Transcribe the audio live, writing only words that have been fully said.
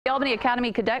Albany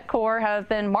Academy Cadet Corps have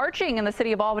been marching in the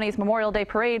city of Albany's Memorial Day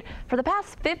Parade for the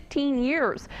past 15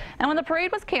 years. And when the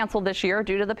parade was canceled this year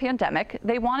due to the pandemic,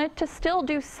 they wanted to still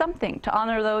do something to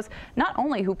honor those not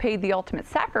only who paid the ultimate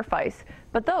sacrifice,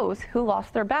 but those who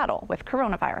lost their battle with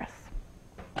coronavirus.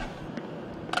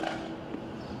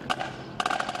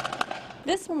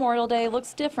 This Memorial Day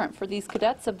looks different for these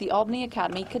cadets of the Albany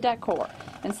Academy Cadet Corps.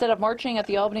 Instead of marching at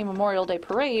the Albany Memorial Day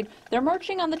Parade, they're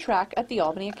marching on the track at the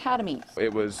Albany Academy.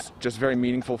 It was just very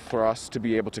meaningful for us to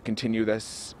be able to continue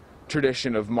this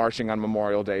tradition of marching on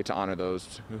Memorial Day to honor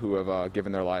those who have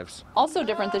given their lives. Also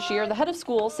different this year, the head of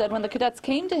school said when the cadets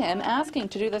came to him asking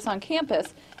to do this on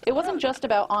campus, it wasn't just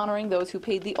about honoring those who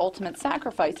paid the ultimate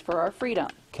sacrifice for our freedom.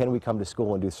 Can we come to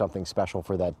school and do something special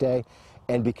for that day?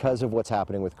 And because of what's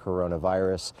happening with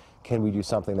coronavirus, can we do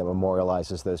something that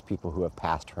memorializes those people who have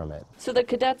passed from it? So the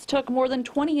cadets took more than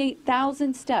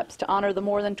 28,000 steps to honor the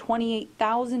more than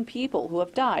 28,000 people who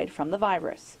have died from the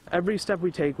virus. Every step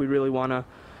we take, we really want to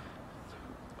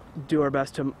do our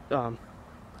best to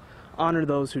honor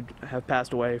those who have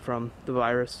passed away from the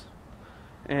virus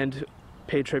and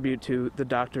pay tribute to the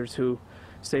doctors who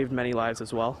saved many lives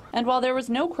as well. And while there was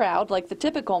no crowd like the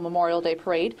typical Memorial Day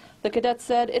parade, the cadets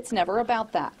said it's never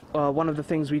about that. One of the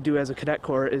things we do as a cadet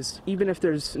corps is even if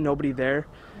there's nobody there,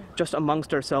 just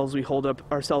amongst ourselves we hold up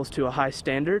ourselves to a high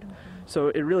standard. So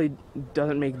it really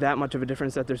doesn't make that much of a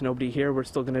difference that there's nobody here. We're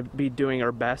still going to be doing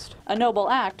our best. A noble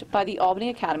act by the Albany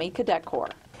Academy Cadet Corps.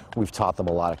 We've taught them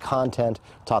a lot of content,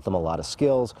 taught them a lot of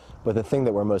skills, but the thing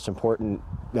that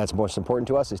that's most important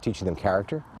to us is teaching them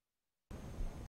character.